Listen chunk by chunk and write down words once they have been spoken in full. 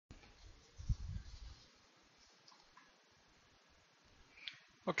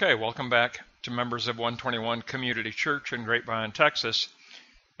Okay, welcome back to members of 121 Community Church in Grapevine, Texas,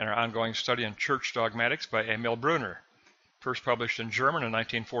 and our ongoing study in Church Dogmatics by Emil Brunner, first published in German in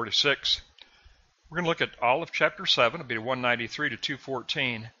 1946. We're going to look at all of Chapter 7, it'll be 193 to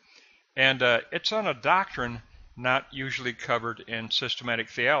 214, and it's on a doctrine not usually covered in systematic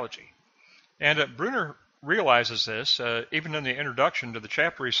theology. And Brunner realizes this, even in the introduction to the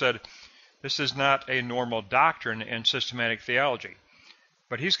chapter he said, this is not a normal doctrine in systematic theology.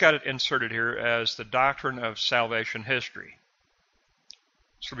 But he's got it inserted here as the doctrine of salvation history.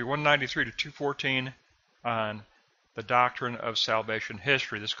 So it'll be 193 to 214 on the doctrine of salvation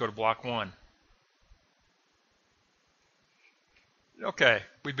history. Let's go to block 1. Okay,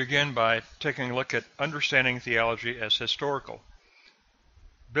 we begin by taking a look at understanding theology as historical.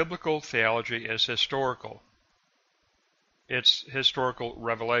 Biblical theology is historical. It's historical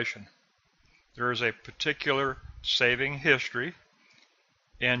revelation. There is a particular saving history.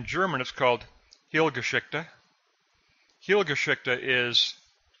 In German, it's called Heilgeschichte. Heilgeschichte is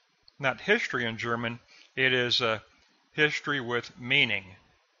not history in German, it is a history with meaning.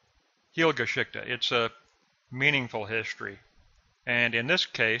 Heilgeschichte, it's a meaningful history. And in this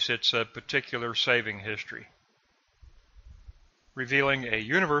case, it's a particular saving history, revealing a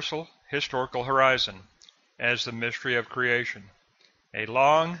universal historical horizon as the mystery of creation, a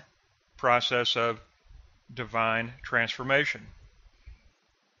long process of divine transformation,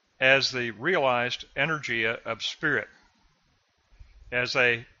 as the realized energia of spirit, as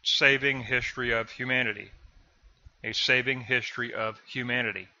a saving history of humanity, a saving history of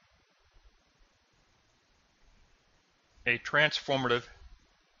humanity, a transformative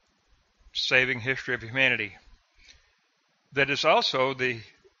saving history of humanity that is also the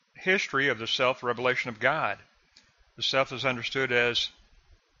history of the self-revelation of God. The self is understood as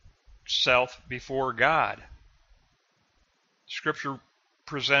self before God. Scripture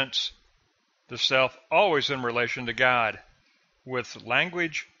presents the self always in relation to God, with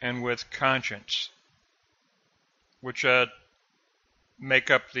language and with conscience, which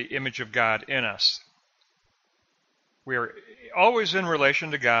make up the image of God in us. We are always in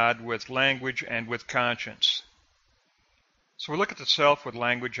relation to God with language and with conscience. So we look at the self with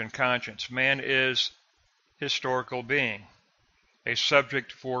language and conscience. Man is historical being, a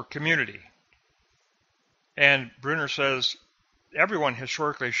subject for community. And Brunner says everyone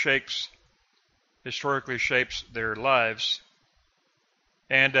historically shapes their lives,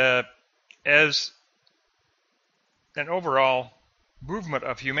 and as an overall movement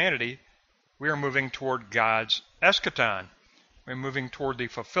of humanity, we are moving toward God's eschaton. We're moving toward the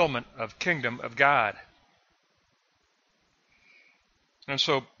fulfillment of kingdom of God. And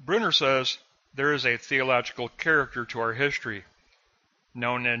so Brunner says there is a theological character to our history,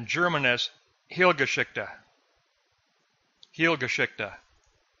 known in German as Heilgeschichte. Heilgeschichte.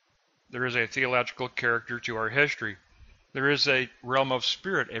 There is a theological character to our history. There is a realm of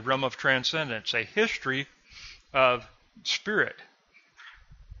spirit, a realm of transcendence, a history of spirit.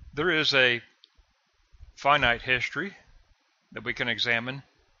 There is a finite history that we can examine,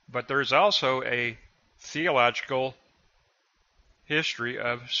 but there is also a theological history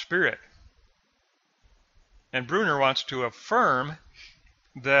of spirit. And Brunner wants to affirm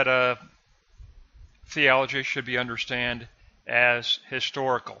that theology should be understood as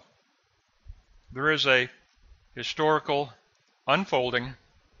historical. There is a historical unfolding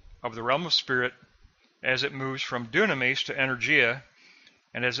of the realm of spirit as it moves from dunamis to energia,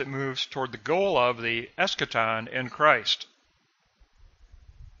 and as it moves toward the goal of the eschaton in Christ.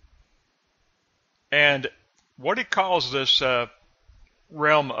 And what he calls this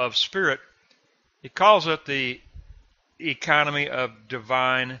realm of spirit, he calls it the economy of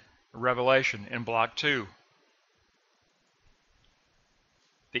divine revelation in block 2.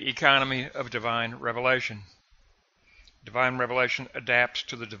 The economy of divine revelation. Divine revelation adapts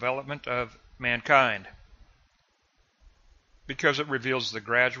to the development of mankind because it reveals the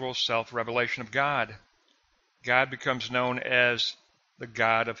gradual self-revelation of God. God becomes known as the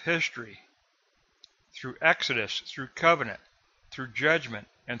God of history through Exodus, through covenant, through judgment,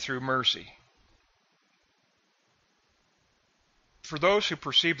 and through mercy. For those who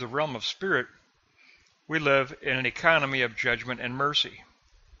perceive the realm of spirit, we live in an economy of judgment and mercy.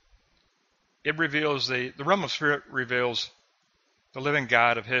 It reveals the realm of spirit reveals the living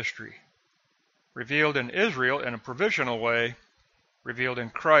God of history, revealed in Israel in a provisional way, revealed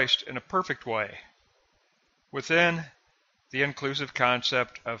in Christ in a perfect way, within the inclusive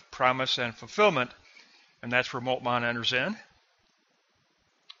concept of promise and fulfillment, and that's where Moltmann enters in.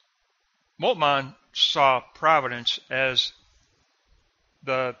 Moltmann saw providence as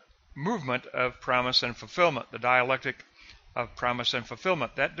the movement of promise and fulfillment, the dialectic of promise and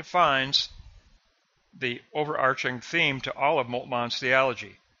fulfillment. That defines the overarching theme to all of Moltmann's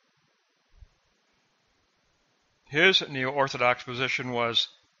theology. His neo-orthodox position was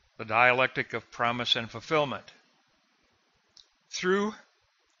the dialectic of promise and fulfillment through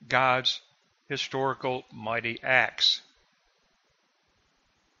God's historical mighty acts.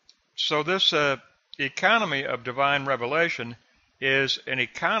 So this economy of divine revelation is an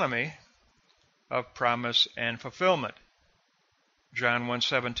economy of promise and fulfillment. John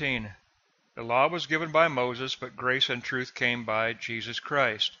 1:17. The law was given by Moses, but grace and truth came by Jesus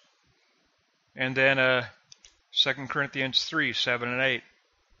Christ. And then 2 Corinthians 3:7 and 8.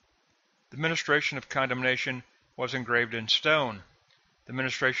 The ministration of condemnation was engraved in stone. The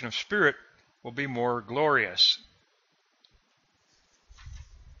ministration of spirit will be more glorious.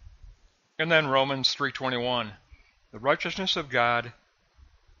 And then Romans 3:21. The righteousness of God,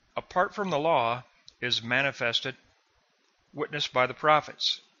 apart from the law, is manifested, witnessed by the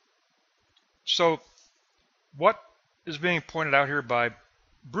prophets. So what is being pointed out here by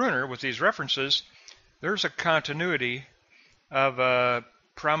Brunner with these references, there's a continuity of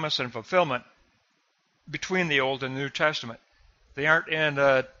promise and fulfillment between the Old and the New Testament. They aren't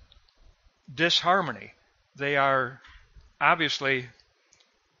in disharmony. They are obviously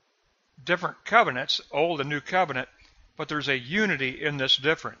different covenants, Old and New Covenant, but there's a unity in this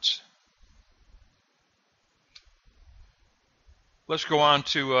difference. Let's go on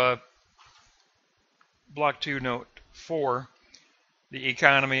to Block 2, Note 4, the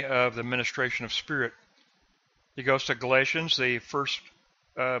economy of the ministration of spirit. He goes to Galatians, the first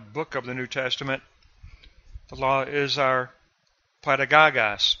book of the New Testament. The law is our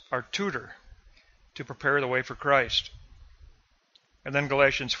pedagogos, our tutor, to prepare the way for Christ. And then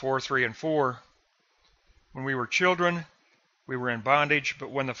Galatians 4:3 and 4. When we were children, we were in bondage,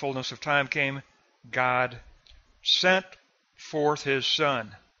 but when the fullness of time came, God sent forth his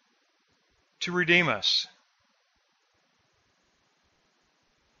Son to redeem us.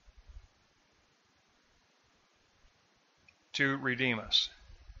 To redeem us.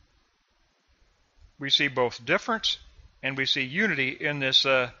 We see both difference and we see unity in this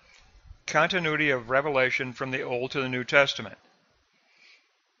continuity of revelation from the Old to the New Testament.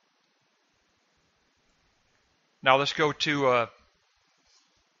 Now let's go to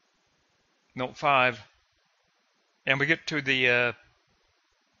Note 5, and we get to the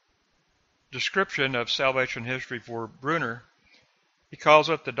description of salvation history for Brunner. He calls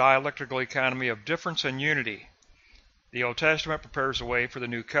it the dialectical economy of difference and unity. The Old Testament prepares the way for the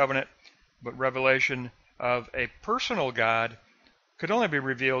New Covenant, but revelation of a personal God could only be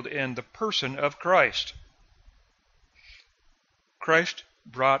revealed in the person of Christ. Christ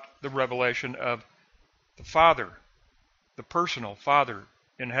brought the revelation of the Father, the personal Father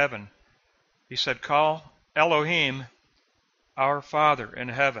in heaven. He said, call Elohim our Father in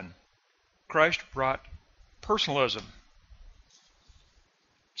heaven. Christ brought personalism.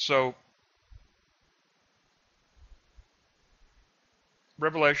 So,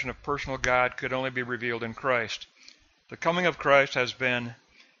 revelation of personal God could only be revealed in Christ. The coming of Christ has been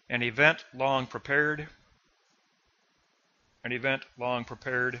an event long prepared. An event long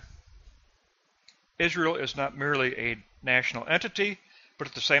prepared. Israel is not merely a national entity, but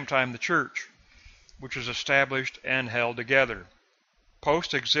at the same time the church, which is established and held together.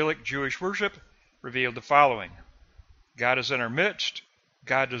 Post-exilic Jewish worship revealed the following. God is in our midst.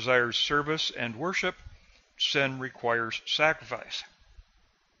 God desires service and worship. Sin requires sacrifice.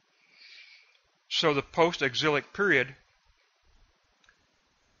 So the post-exilic period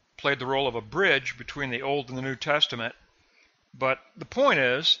played the role of a bridge between the Old and the New Testament. But the point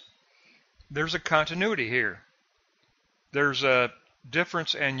is, there's a continuity here. There's a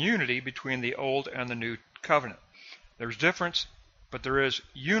difference and unity between the Old and the New Covenant. There's difference, but there is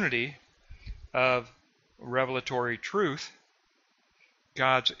unity of revelatory truth.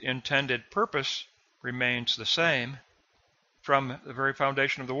 God's intended purpose remains the same from the very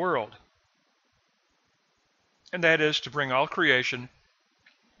foundation of the world. And that is to bring all creation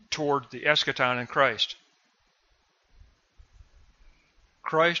toward the eschaton in Christ.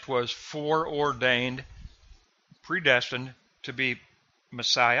 Christ was foreordained, predestined to be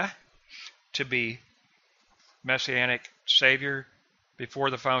Messiah, to be Messianic Savior before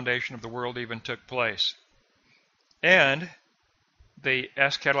the foundation of the world even took place. And the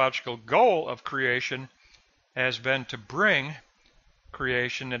eschatological goal of creation has been to bring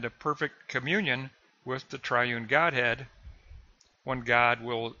creation into perfect communion with the triune Godhead, when God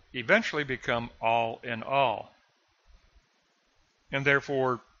will eventually become all in all. And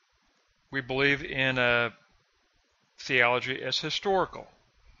therefore, we believe in a theology as historical.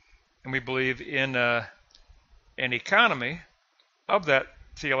 And we believe in an an economy of that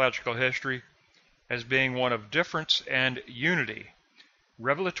theological history as being one of difference and unity,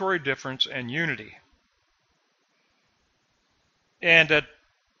 revelatory difference and unity. And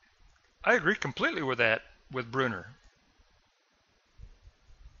I agree completely with that, with Brunner.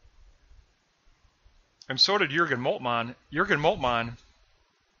 And so did Jürgen Moltmann. Jürgen Moltmann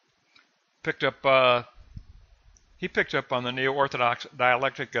picked up on the neo-orthodox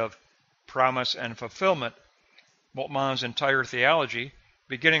dialectic of promise and fulfillment. Moltmann's entire theology,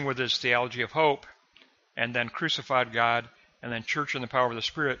 beginning with his theology of hope, and then crucified God, and then church and the power of the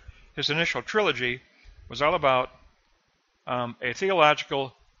Spirit, his initial trilogy was all about a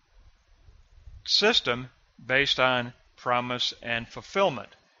theological system based on promise and fulfillment,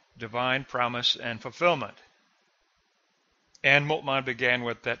 divine promise and fulfillment. And Moltmann began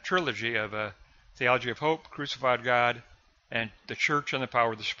with that trilogy of theology of hope, crucified God, and the church and the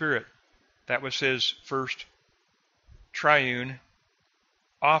power of the Spirit. That was his first triune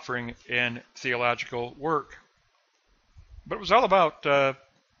offering in theological work. But it was all about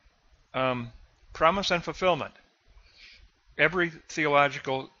promise and fulfillment. Every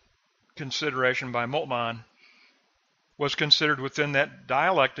theological consideration by Moltmann was considered within that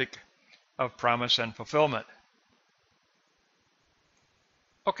dialectic of promise and fulfillment.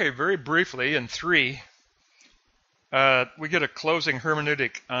 Okay, very briefly, in 3, we get a closing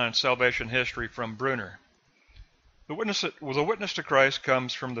hermeneutic on salvation history from Brunner. The witness to Christ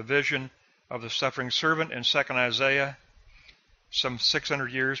comes from the vision of the suffering servant in 2nd Isaiah, some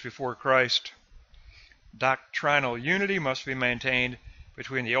 600 years before Christ. Doctrinal unity must be maintained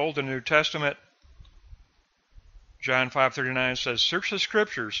between the Old and New Testament. John 5:39 says, "Search the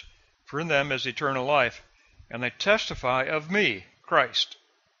Scriptures, for in them is eternal life, and they testify of me, Christ."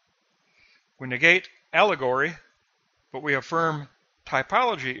 We negate allegory, but we affirm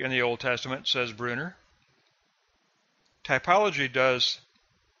typology in the Old Testament, says Brunner. Typology does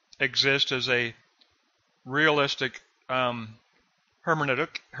exist as a realistic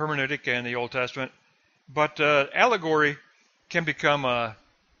hermeneutic in the Old Testament, but allegory can become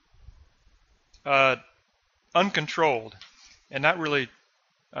uncontrolled and not really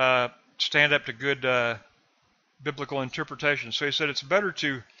stand up to good biblical interpretation. So he said it's better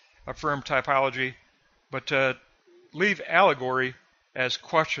to affirm typology, but leave allegory as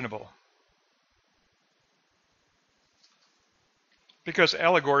questionable. Because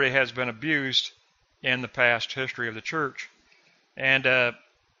allegory has been abused in the past history of the church. And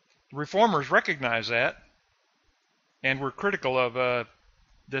reformers recognize that and were critical of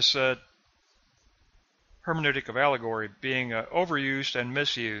this hermeneutic of allegory being overused and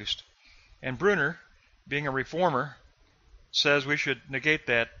misused. And Brunner, being a reformer, says we should negate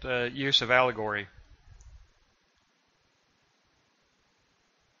that use of allegory.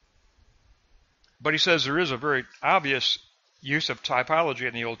 But he says there is a very obvious use of typology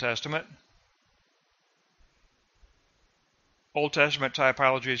in the Old Testament. Old Testament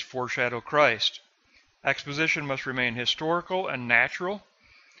typologies foreshadow Christ. Exposition must remain historical and natural.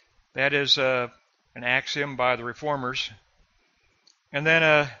 That is an axiom by the reformers. And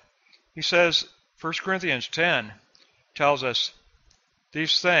then he says 1 Corinthians 10 tells us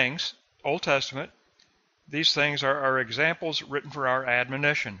these things, Old Testament, these things are examples written for our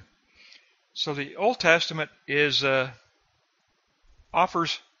admonition. So the Old Testament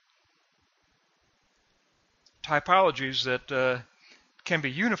offers typologies that can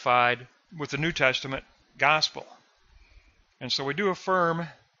be unified with the New Testament gospel. And so we do affirm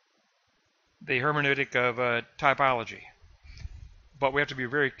the hermeneutic of typology. But we have to be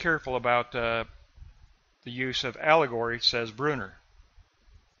very careful about the use of allegory, says Brunner.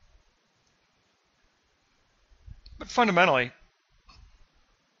 But fundamentally,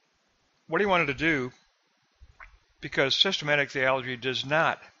 what he wanted to do, because systematic theology does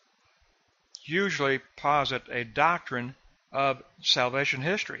not usually posit a doctrine of salvation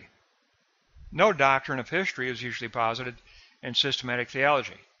history. No doctrine of history is usually posited in systematic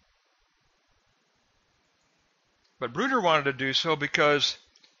theology. But Brunner wanted to do so because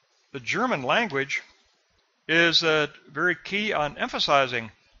the German language is very key on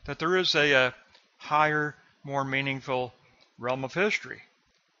emphasizing that there is a higher, more meaningful realm of history.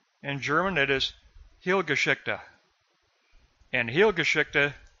 In German, it is Heilgeschichte. And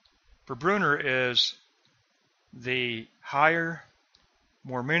Heilgeschichte for Brunner is the higher,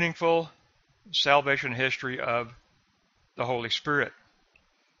 more meaningful salvation history of the Holy Spirit.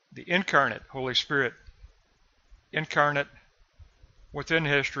 The incarnate Holy Spirit, incarnate within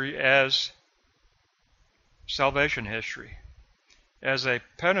history as salvation history, as a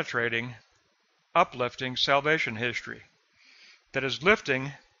penetrating, uplifting salvation history that is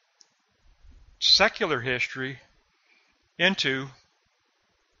lifting secular history into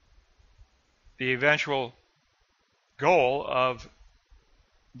the eventual goal of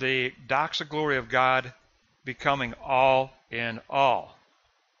the doxa glory of God becoming all in all.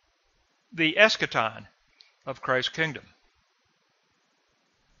 The eschaton of Christ's kingdom.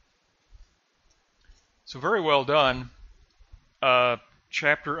 So very well done.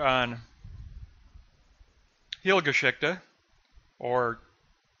 Chapter on Heilgeschichte, or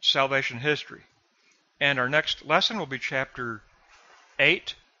salvation history. And our next lesson will be chapter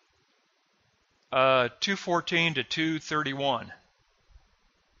 8, 214 to 231.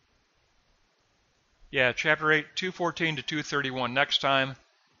 Yeah, chapter 8, 214 to 231. Next time,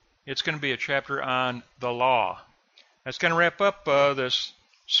 it's going to be a chapter on the law. That's going to wrap up this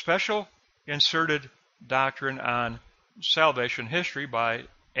special inserted doctrine on salvation history by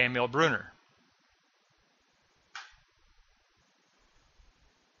Emil Brunner.